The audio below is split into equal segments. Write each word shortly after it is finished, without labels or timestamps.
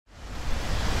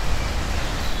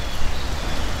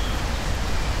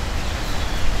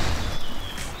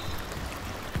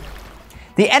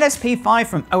The LS-P5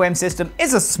 from OMSYSTEM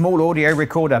is a small audio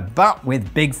recorder, but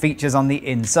with big features on the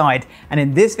inside. And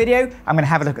in this video, I'm going to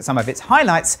have a look at some of its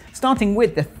highlights, starting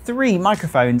with the 3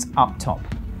 microphones up top.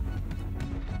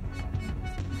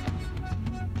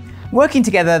 Working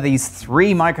together, these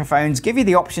 3 microphones give you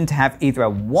the option to have either a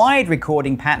wide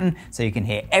recording pattern, so you can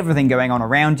hear everything going on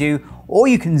around you, or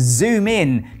you can zoom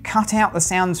in, cut out the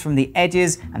sounds from the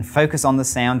edges, and focus on the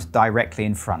sound directly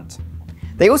in front.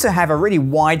 They also have a really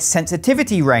wide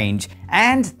sensitivity range,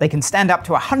 and they can stand up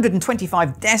to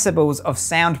 125 decibels of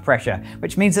sound pressure,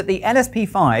 which means that the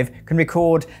LS-P5 can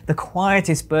record the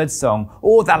quietest birdsong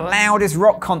or the loudest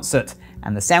rock concert,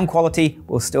 and the sound quality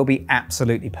will still be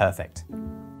absolutely perfect.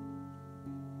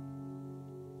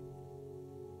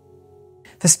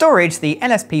 For storage, the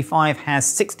LS-P5 has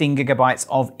 16 GB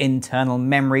of internal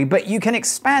memory, but you can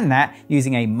expand that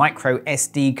using a micro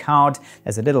SD card.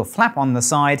 There's a little flap on the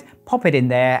side, pop it in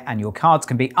there, and your cards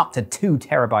can be up to 2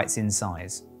 TB in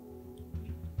size.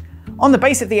 On the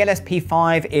base of the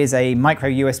LS-P5 is a micro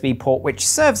USB port which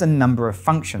serves a number of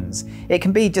functions. It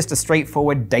can be just a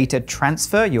straightforward data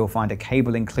transfer. You'll find a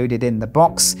cable included in the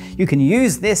box. You can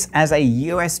use this as a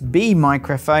USB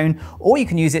microphone, or you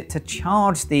can use it to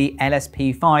charge the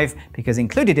LS-P5 because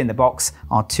included in the box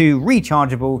are 2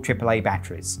 rechargeable AAA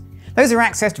batteries. Those are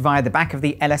accessed via the back of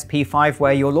the LS-P5,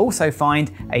 where you'll also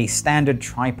find a standard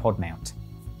tripod mount.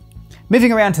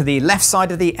 Moving around to the left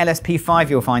side of the LS-P5,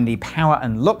 you'll find the power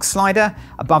and look slider.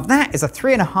 Above that is a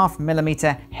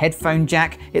 3.5mm headphone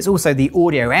jack. It's also the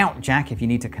audio out jack if you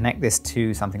need to connect this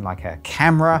to something like a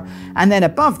camera. And then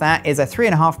above that is a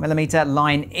 3.5mm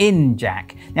line in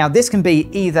jack. Now this can be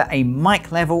either a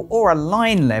mic level or a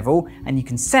line level, and you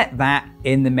can set that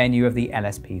in the menu of the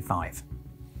LS-P5.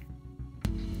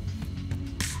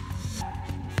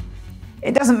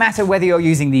 It doesn't matter whether you're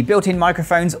using the built-in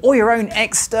microphones or your own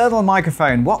external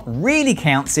microphone. What really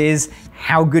counts is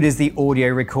how good is the audio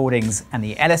recordings, and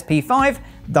the LS-P5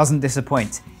 doesn't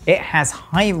disappoint. It has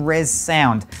high-res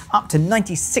sound, up to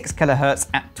 96 kHz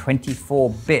at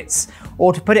 24 bits,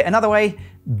 or to put it another way,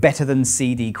 better than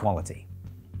CD quality.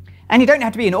 And you don't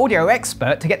have to be an audio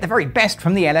expert to get the very best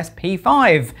from the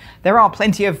LS-P5. There are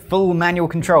plenty of full manual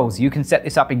controls. You can set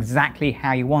this up exactly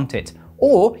how you want it.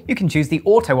 Or you can choose the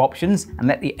auto options and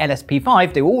let the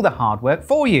LS-P5 do all the hard work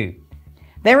for you.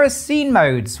 There are scene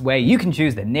modes where you can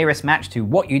choose the nearest match to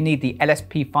what you need the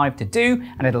LS-P5 to do,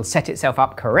 and it'll set itself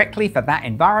up correctly for that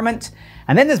environment.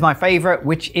 And then there's my favorite,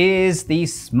 which is the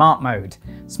smart mode.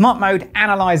 Smart mode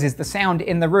analyzes the sound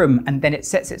in the room, and then it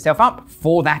sets itself up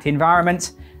for that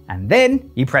environment, and then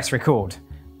you press record.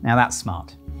 Now that's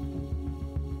smart.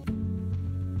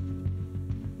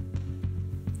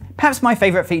 Perhaps my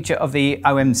favorite feature of the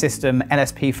OMSYSTEM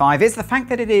LS-P5 is the fact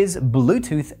that it is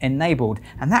Bluetooth enabled,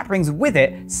 and that brings with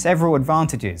it several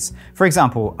advantages. For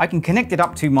example, I can connect it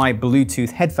up to my Bluetooth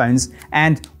headphones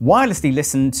and wirelessly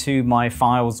listen to my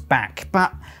files back,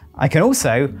 but I can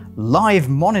also live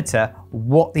monitor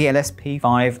what the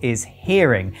LS-P5 is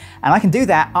hearing, and I can do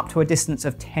that up to a distance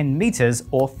of 10 meters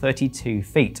or 32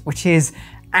 feet, which is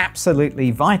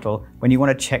absolutely vital when you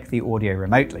want to check the audio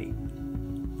remotely.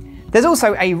 There's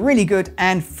also a really good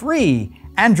and free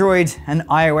Android and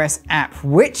iOS app,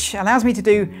 which allows me to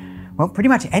do, well, pretty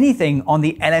much anything on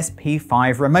the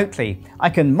LS-P5 remotely. I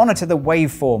can monitor the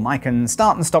waveform, I can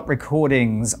start and stop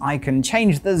recordings, I can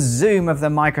change the zoom of the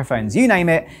microphones, you name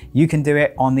it, you can do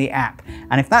it on the app.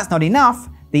 And if that's not enough,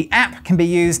 the app can be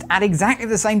used at exactly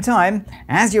the same time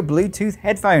as your Bluetooth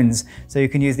headphones. So you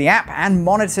can use the app and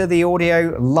monitor the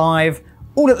audio live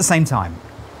all at the same time.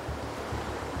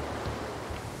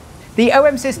 The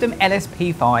OMSYSTEM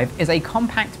LS-P5 is a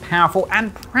compact, powerful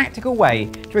and practical way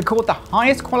to record the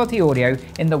highest quality audio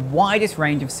in the widest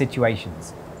range of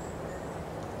situations.